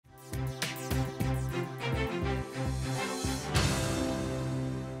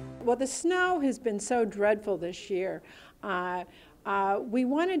Well, the snow has been so dreadful this year. We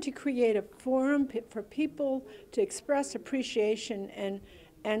wanted to create a forum for people to express appreciation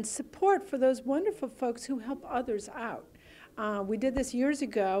and support for those wonderful folks who help others out. We did this years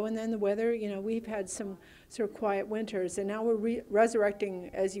ago, and then the weather, you know, we've had some sort of quiet winters, and now we're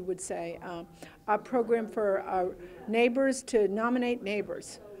resurrecting, as you would say, a program for our neighbors to nominate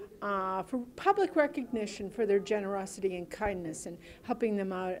neighbors for public recognition for their generosity and kindness and helping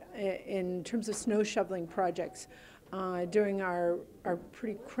them out in terms of snow shoveling projects during our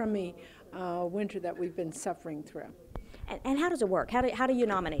pretty crummy winter that we've been suffering through. And how does it work? How do you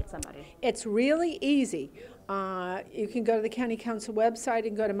nominate somebody? It's really easy. You can go to the County Council website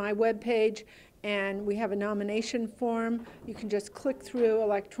and go to my webpage, and we have a nomination form. You can just click through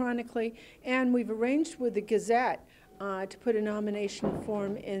electronically, and we've arranged with the Gazette to put a nomination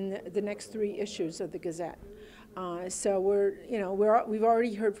form in the next 3 issues of the Gazette. So we've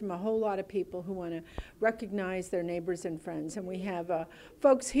already heard from a whole lot of people who want to recognize their neighbors and friends, and we have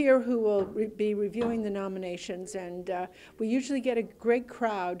folks here who will be reviewing the nominations, and we usually get a great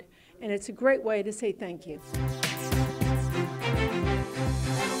crowd, and it's a great way to say thank you.